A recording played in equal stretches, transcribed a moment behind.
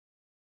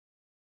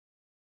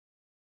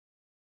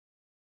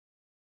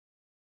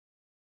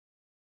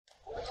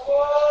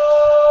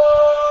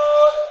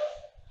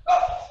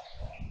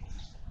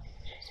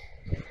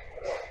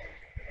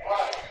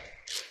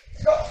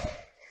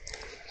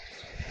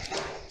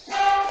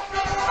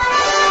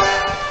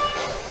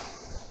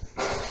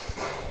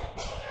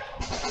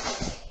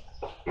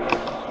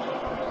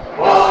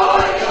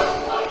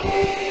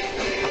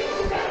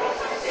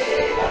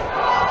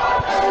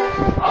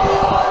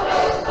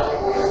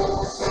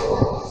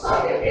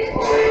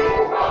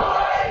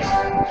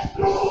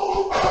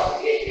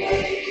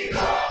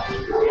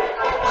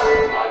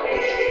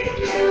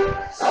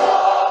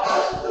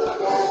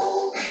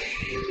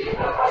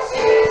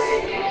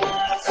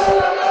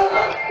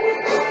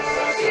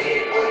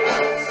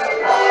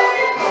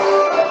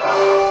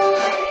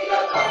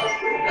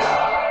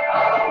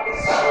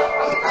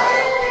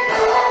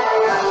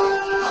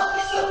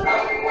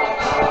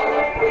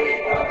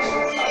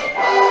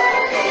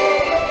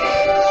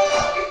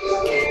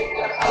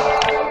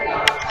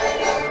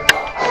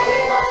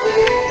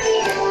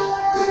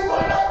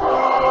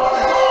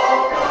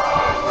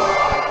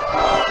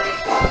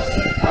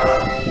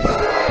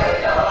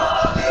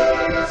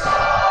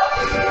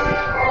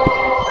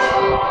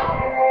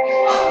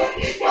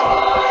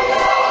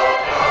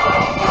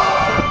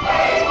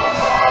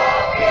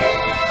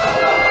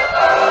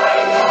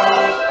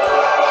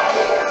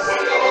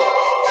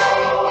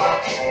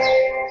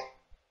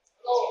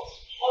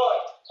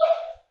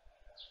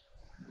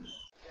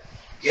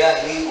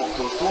Yahi ug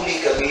tutuli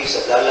kami sa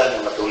dalan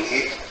nga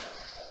matulhid,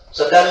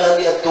 sa dalan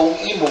ni atong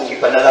imong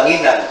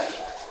ipanalanginan,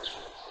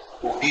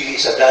 ug dili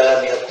sa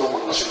dalan ni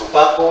atong mga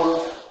sinupakon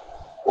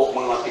ug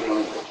mga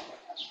pinulong.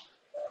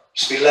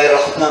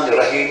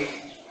 Bismillahirrahmanirrahim.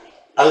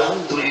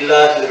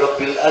 Alhamdulillahi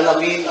Rabbil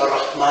Alamin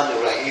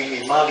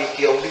Ar-Rahmanir-Rahim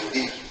Maliki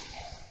Yawmiddin.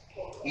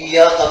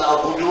 Iyyaka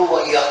na'budu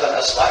wa iyyaka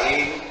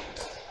nasta'in.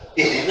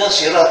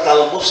 Ihdinas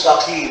siratal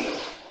mustaqim.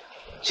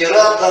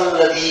 Siratal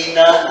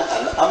ladzina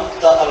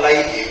an'amta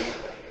 'alaihim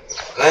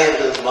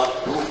ghairil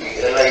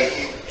maghdubi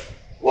 'alaihim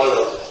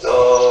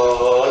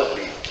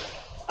waladdallin.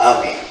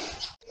 Amin.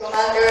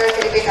 Commander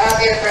Philippine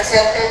Army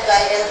represented by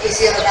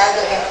LTC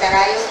Ronaldo M.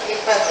 Tarayo,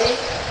 Infantry.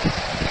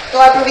 To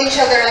our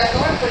Provincial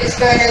Director, Police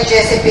Colonel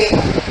Jesse A.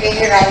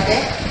 Hiralde.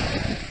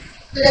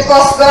 To the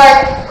Coast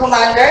Guard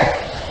Commander,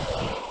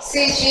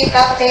 CG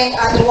Captain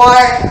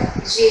Anwar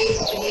G.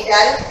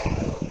 Hidal.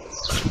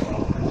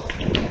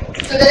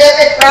 To the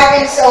Leved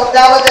Province of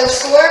Davao del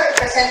Sur,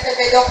 represented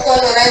by Dr.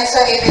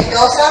 Lorenzo A.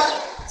 Mendoza,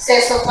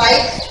 CESO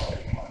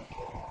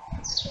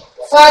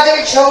 5.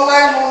 Father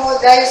Jomar Mumu,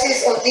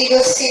 Diocese of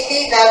Digos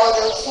City, Davao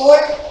del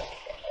Sur.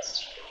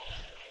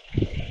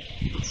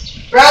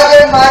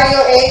 Brother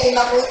Mario A.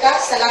 Dimacuta,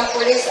 Salang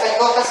Police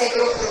Advocacy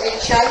Group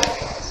Provincial.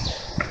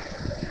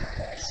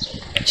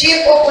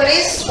 Chief of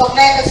Police of 9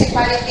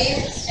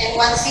 municipalities and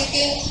 1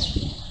 city.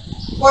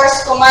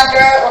 Force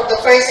Commander of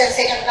the 1st and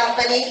 2nd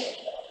Company.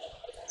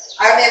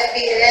 RFP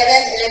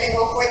 11,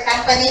 1104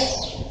 Company.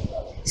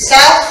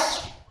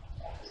 Staff.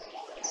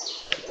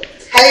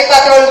 Heli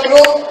Patrol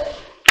Group.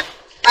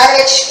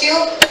 RHQ.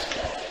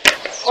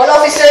 All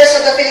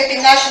officers of the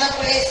Philippine National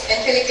Police and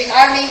Philippine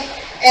Army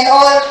and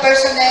all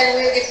personnel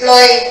will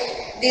deploy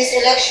this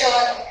election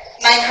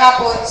ngayong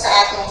hapon sa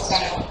atong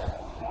panahon.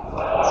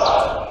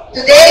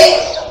 Today,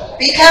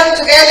 we come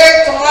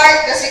together to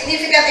mark the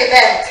significant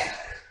event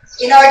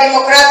in our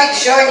democratic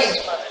journey,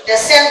 the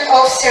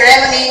send-off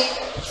ceremony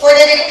for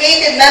the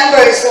dedicated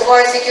members of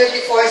our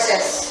security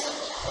forces,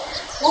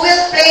 who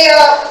will play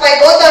a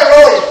pivotal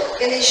role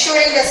in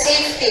ensuring the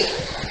safety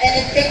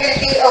and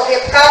integrity of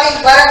the upcoming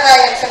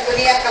Barangay and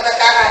Sangguniang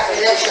Kabataan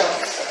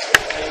elections.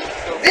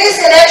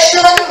 This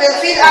election will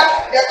fill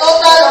up the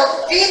total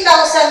of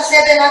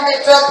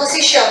 3,712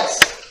 positions,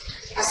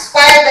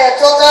 aspired by a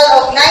total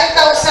of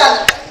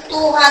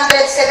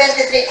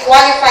 9,273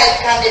 qualified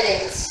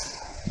candidates.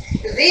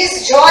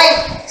 This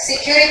joint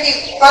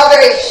security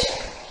coverage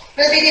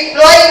will be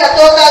deploying a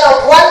total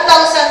of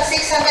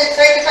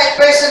 1,635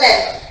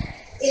 personnel,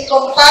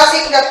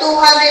 encompassing the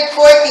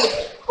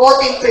 240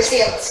 voting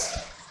precincts,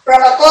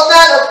 from a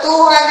total of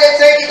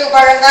 232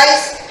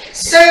 barangays,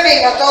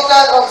 serving a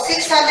total of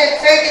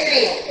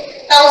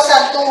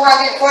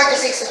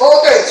 633,246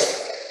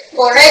 voters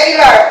for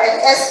regular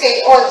and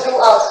SK all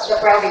throughout the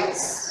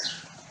province.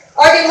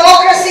 Our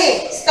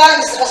democracy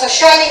stands as a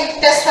shining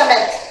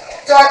testament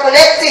to our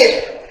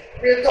collective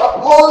will to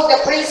uphold the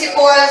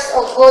principles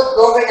of good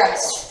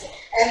governance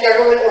and the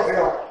rule of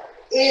law.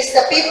 It is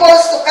the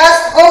people's to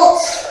cast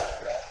votes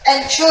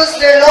and choose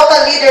their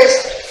local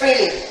leaders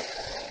freely,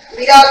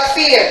 without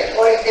fear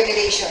or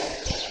intimidation.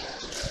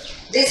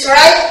 This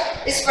right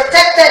is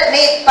protected,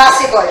 made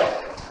possible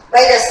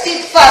by the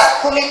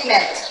steadfast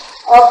commitment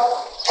of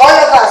all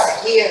of us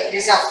here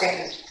this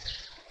afternoon.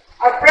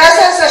 Our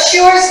presence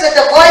assures that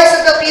the voice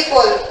of the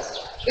people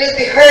will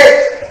be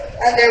heard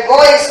and their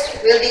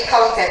voice will be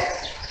counted.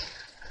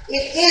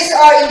 It is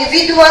our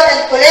individual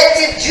and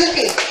collective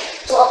duty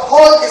to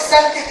uphold the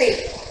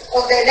sanctity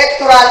of the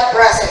electoral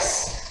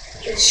process,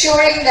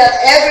 ensuring that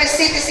every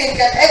citizen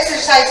can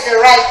exercise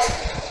the right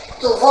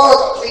to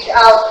vote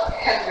without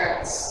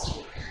hindrance.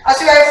 As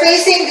we are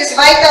facing this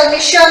vital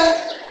mission,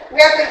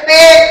 we are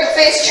prepared to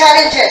face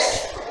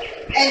challenges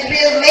and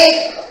will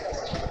make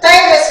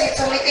tirelessly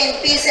to maintain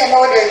peace and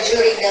order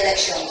during the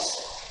elections.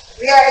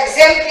 We are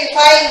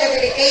exemplifying the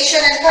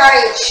dedication and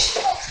courage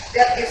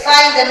that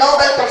define the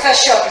noble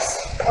professions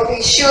of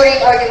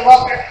ensuring our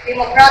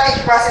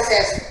democratic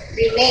processes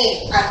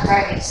remain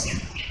untarnished.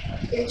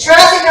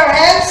 Entrusted in our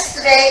hands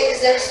today is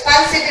the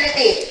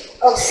responsibility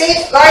of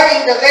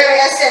safeguarding the very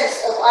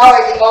essence of our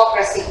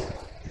democracy.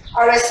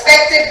 Our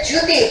respected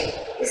duty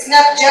is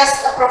not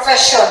just a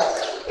profession,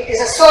 it is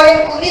a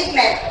solemn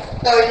commitment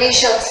to our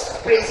nation's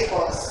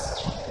principles.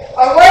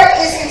 Our work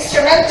is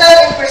instrumental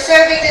in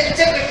preserving the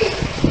integrity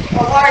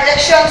of our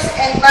elections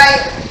and by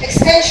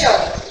extension,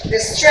 the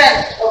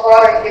strength of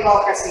our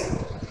democracy.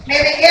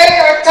 May we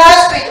carry our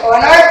task with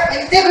honor,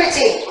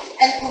 integrity,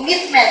 and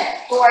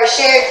commitment to our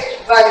shared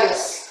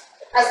values.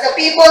 As the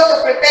people to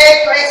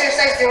prepare to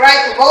exercise the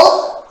right to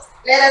vote,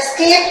 let us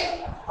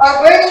keep our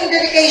burning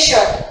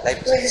dedication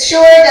to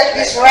ensure that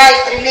this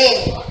right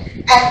remains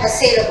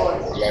unassailable.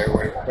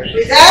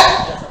 With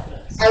that,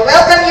 I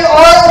welcome you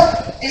all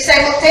to this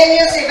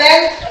simultaneous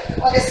event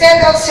on the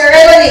central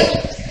ceremony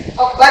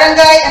of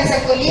Barangay and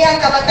Sangguniang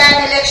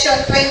Kabataan Election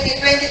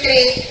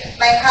 2023.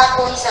 May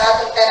hapon sa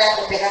atong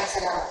tanan, ubigang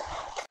salamat.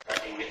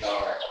 With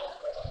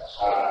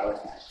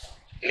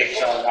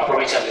our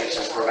provincial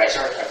election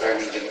supervisor,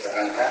 Attorney Jennifer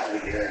Anta,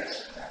 with your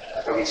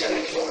provincial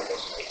election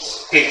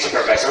field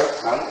supervisor,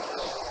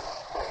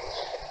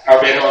 our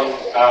very own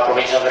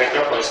provincial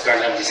director, Police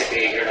Colonel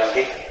Bske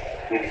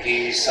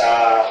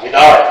with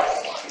our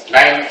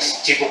 9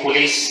 chief of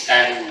police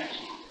and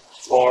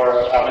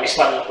 4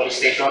 municipal police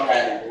station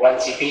and 1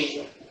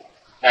 CP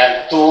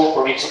and 2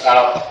 provincial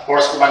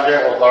force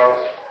commander of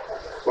our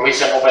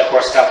provincial mobile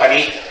force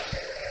company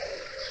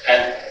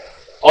and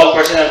all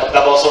personnel of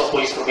DAVAO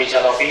Police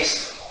Provincial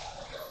Office.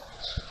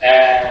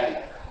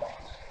 And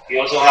we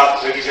also have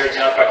Brigadier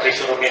General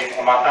Patricio Ruben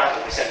Amata,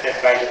 represented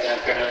by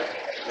Lieutenant Colonel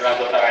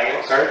Ronaldo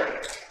Tarayo,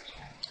 sir.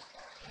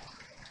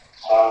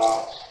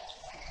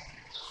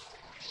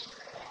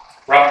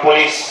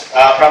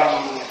 From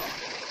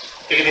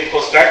Philippine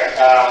Coast Guard,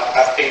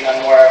 Captain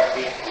Anwar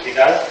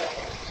Vidal,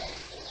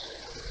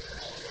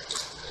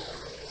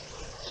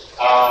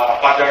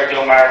 Father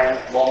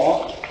Jomar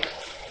Momo,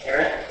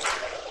 sir.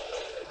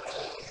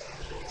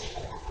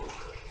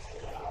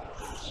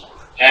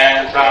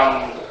 And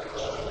from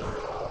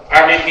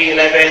Army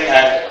P11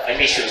 and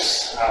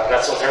Anisius.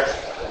 That's all, sir.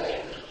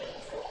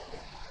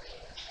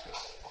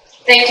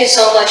 Thank you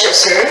so much,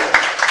 sir.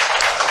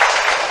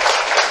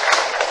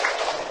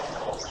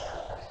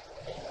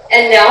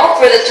 And now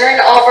for the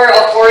turnover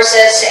of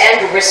forces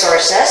and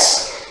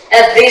resources.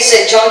 At this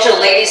juncture,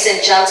 ladies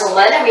and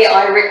gentlemen, may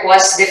I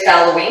request the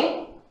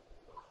following.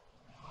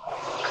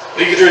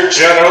 Brigadier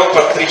General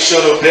Patricio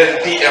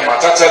Ruben P.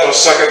 Amatatan of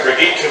 2nd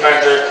Brigade,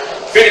 Commander,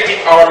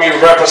 Philippine Army,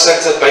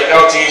 represented by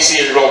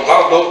LTC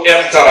Ronaldo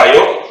M.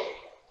 Tarayo,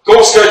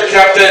 Coast Guard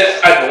Captain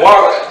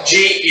Anwar G.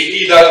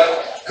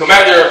 Ididal,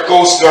 Commander of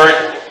Coast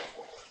Guard,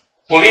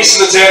 Police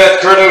Lieutenant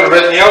Colonel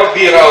Reniel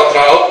B.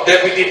 Rautrao,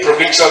 Deputy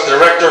Provincial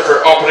Director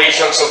for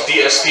Operations of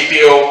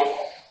DSPPO,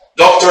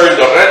 Dr.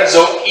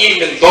 Lorenzo E.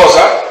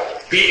 Mendoza,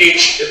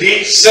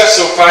 PhD,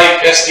 CESO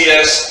 5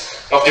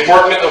 SDS of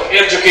Department of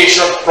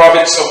Education,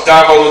 Province of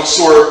Davao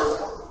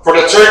Sur, for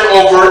the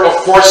turnover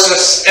of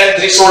forces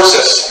and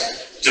resources,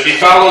 to be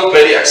followed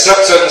by the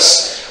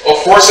acceptance of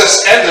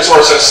forces and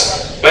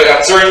resources by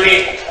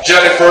Attorney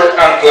Jennifer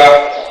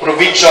Angla,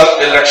 Provincial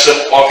Election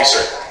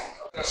Officer.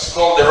 Let's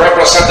call the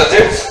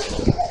representative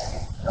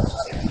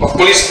of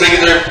Police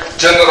Brigadier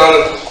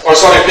General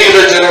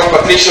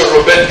Patricio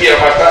Ruben P.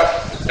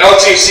 Amata,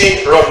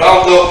 LTC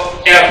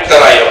Ronaldo M.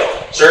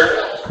 Tarayo. Sir.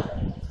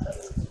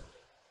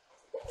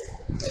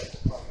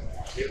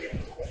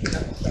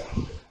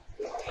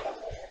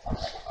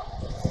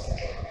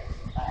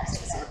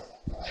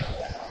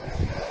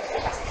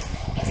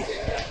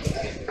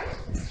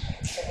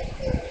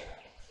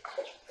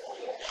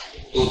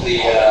 To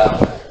the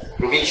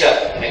Provincial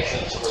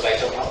Election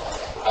Supervisor,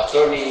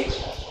 Attorney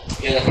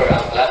Jennifer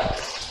Angla.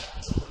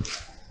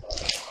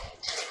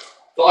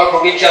 To our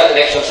Provincial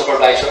Election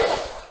Supervisor,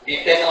 the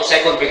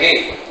 1002nd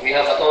Brigade, we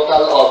have a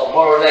total of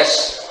more or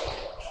less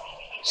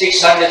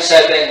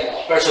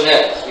 607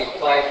 personnel with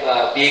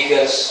 5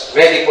 vehicles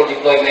ready for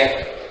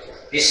deployment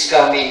this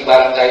coming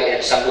Barangay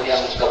and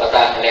Sangguniang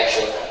Kabataan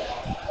election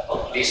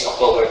of this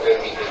October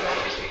 13,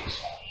 2023.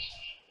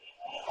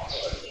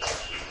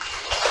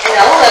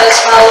 Now let us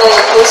follow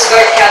Coast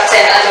Guard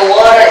Captain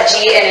Anwar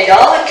G.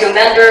 Ididal,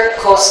 Commander,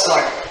 Coast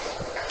Guard.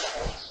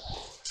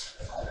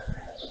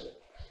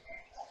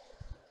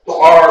 To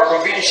our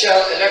Provincial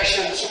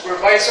Election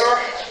Supervisor,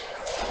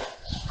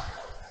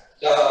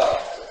 the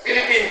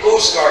Philippine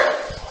Coast Guard.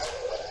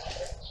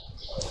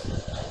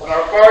 On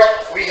our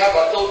part, we have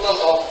a total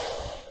of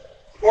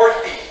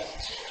 40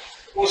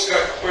 Coast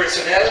Guard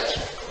personnel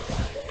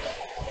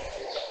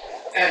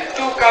and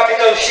 2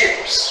 capital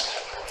ships,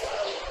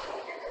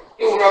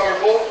 2 rubber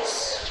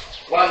boats,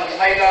 1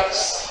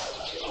 Hilux.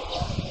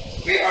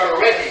 We are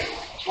ready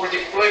for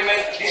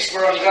deployment this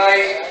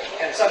barangay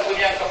and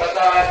Sangguniang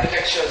Kabataan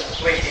election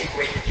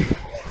 2023.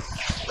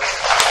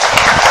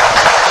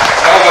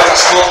 Now let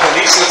us call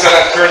Police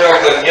Lieutenant Colonel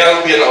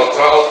Daniel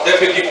Bilaotrao,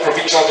 Deputy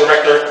Provincial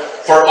Director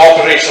for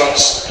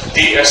Operations,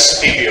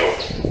 DSPBO.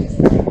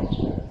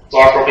 To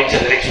our Provincial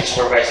Election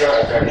Supervisor,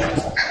 Attorney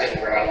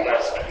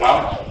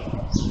Ma'am.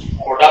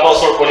 For Davao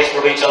Sur Police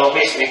Provincial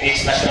Office with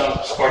its National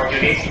Support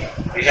Unit,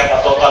 we have a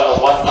total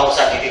of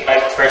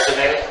 1,085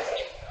 personnel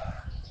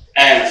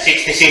and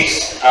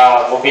 66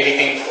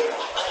 mobility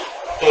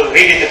to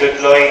ready to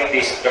deploy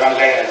this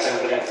barangay and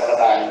Sangguniang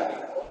Kabataan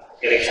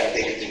election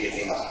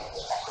 2023.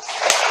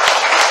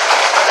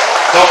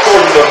 Dr.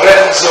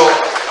 Lorenzo,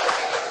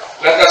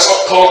 let us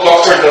call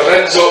Dr.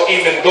 Lorenzo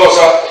E.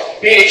 Mendoza,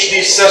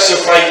 PhD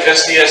Certified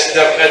SDS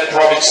DepEd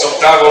Province of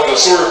Davao del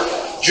Sur,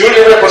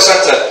 duly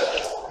represented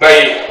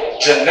by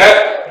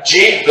Jeanette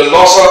G.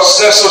 Velosa,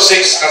 CESO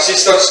 6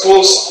 Assistant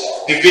Schools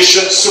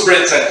Division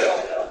Superintendent.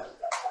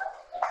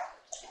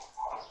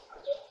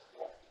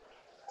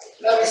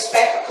 No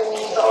respect to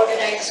the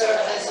organizer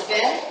of this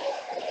event.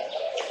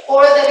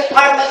 For the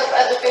Department of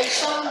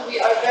Education,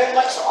 we are very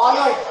much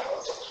honored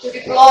to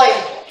deploy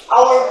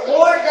our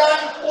more than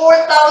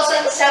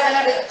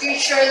 4,700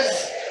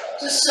 teachers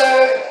to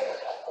serve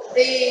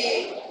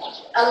the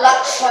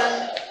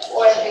election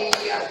for the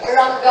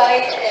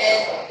barangay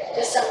and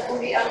the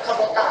Sangguniang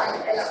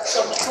Kabataan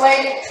election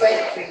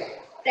 2023.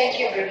 Thank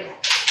you very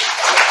much.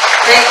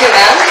 Thank you,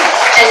 ma'am.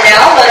 And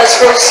now let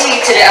us proceed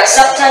to the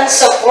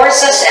acceptance of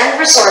forces and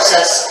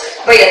resources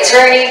by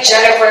Attorney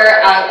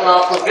Jennifer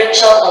Angla,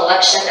 Provincial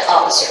Election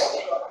Officer.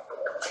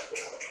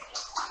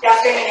 Good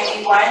afternoon,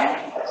 everyone.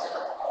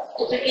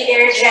 To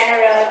Brigadier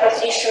General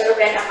Patricio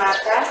Ruben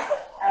Amata,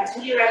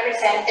 duly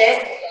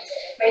represented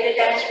by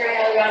Lieutenant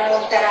Colonel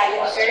Ronald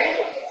Tarayo, sir.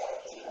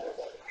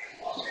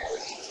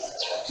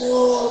 To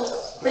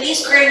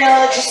Police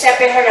Colonel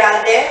Giuseppe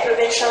Heralde,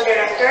 Provincial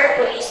Director,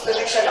 Police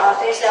Provincial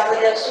Office,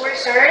 Davao del Sur,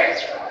 sir.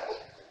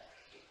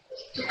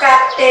 To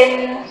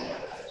Captain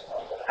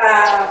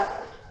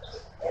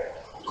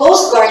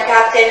Coast Guard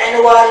Captain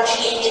Anwar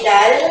G.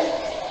 Inidal,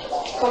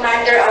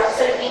 Commander of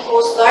Philippine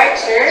Coast Guard,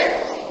 sir.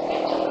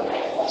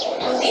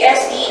 To the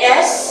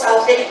SDS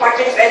of the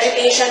Department of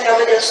Education,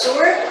 Davao del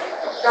Sur,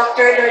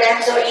 Dr.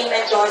 Lorenzo E.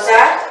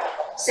 Mendoza,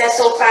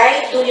 CESO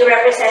 5, duly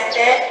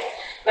represented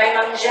by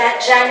Ma'am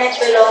Janet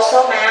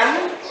Veloso,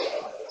 ma'am.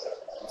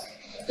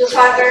 To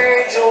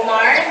Father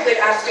Jomar, good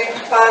afternoon,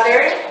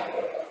 Father.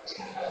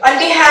 On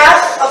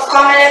behalf of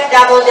Comelec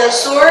Davao del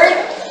Sur,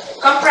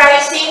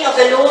 comprising of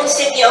the lone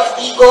city of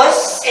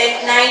Digos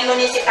and 9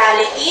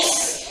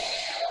 municipalities,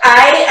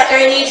 I,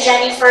 Attorney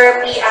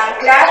Jennifer P.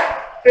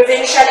 Angla,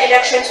 Provincial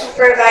Election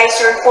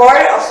Supervisor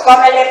 4 of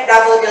Comelec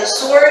Davao del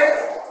Sur,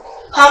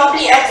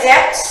 humbly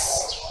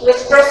accepts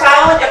with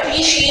profound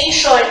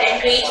appreciation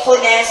and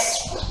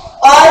gratefulness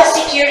all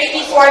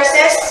security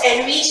forces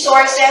and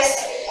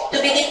resources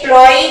to be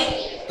deployed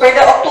for the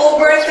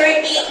October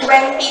 30,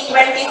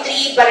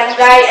 2023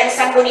 Barangay and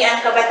Sangguniang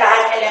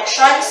Kabataan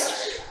elections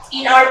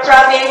in our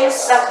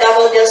province of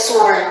Davao del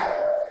Sur.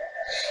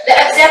 The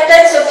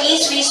acceptance of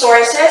these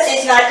resources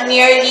is not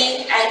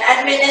merely an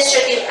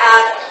administrative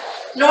act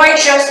nor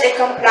just a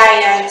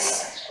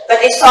compliance,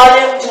 but a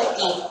solemn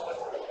duty.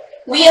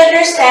 We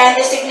understand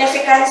the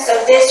significance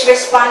of this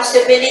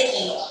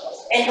responsibility,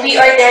 and we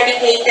are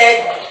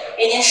dedicated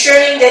in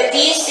ensuring that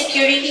these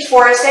security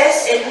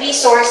forces and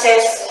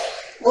resources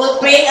will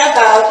bring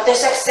about the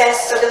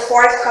success of the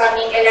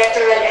forthcoming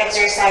electoral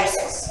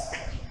exercises.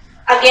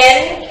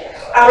 Again,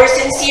 our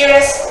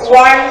sincerest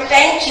warm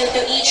thank you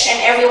to each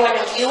and every one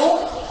of you.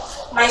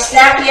 My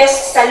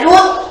snappiest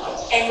salute,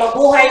 and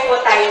mabuhay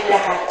po tayong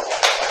lahat.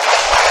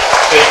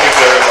 Thank you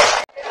very much.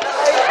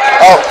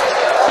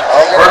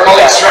 Verbal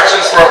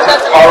instructions from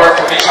our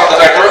Provincial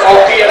Director.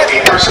 All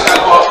PNP personnel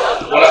po,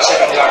 wala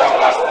silang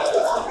lakang ako.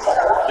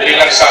 Dili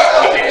lang sa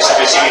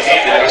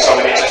vicinity, dili lang sa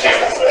minutes and day.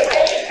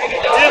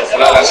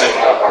 Wala lang sa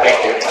mga. Thank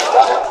you.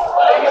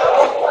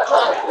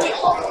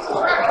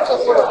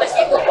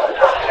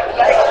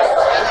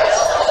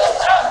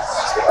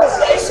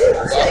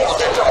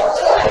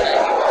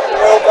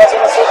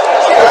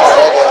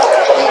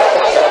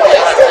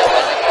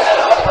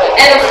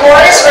 And of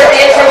course, for the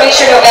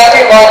information of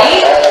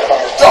everybody,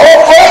 to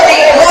offer the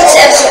goods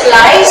and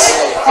supplies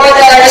for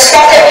the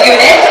respective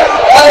unit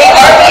on the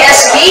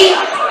RPSB,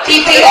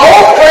 PPO,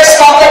 First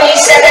Company,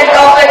 Second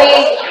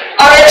Company,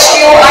 RHQ,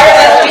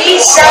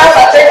 RFFB, SAF,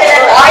 39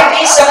 IB,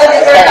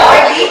 73rd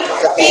IB,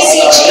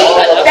 PCG,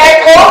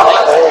 TECO,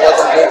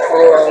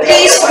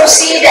 please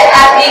proceed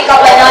at the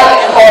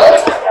Kabanang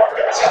Hall.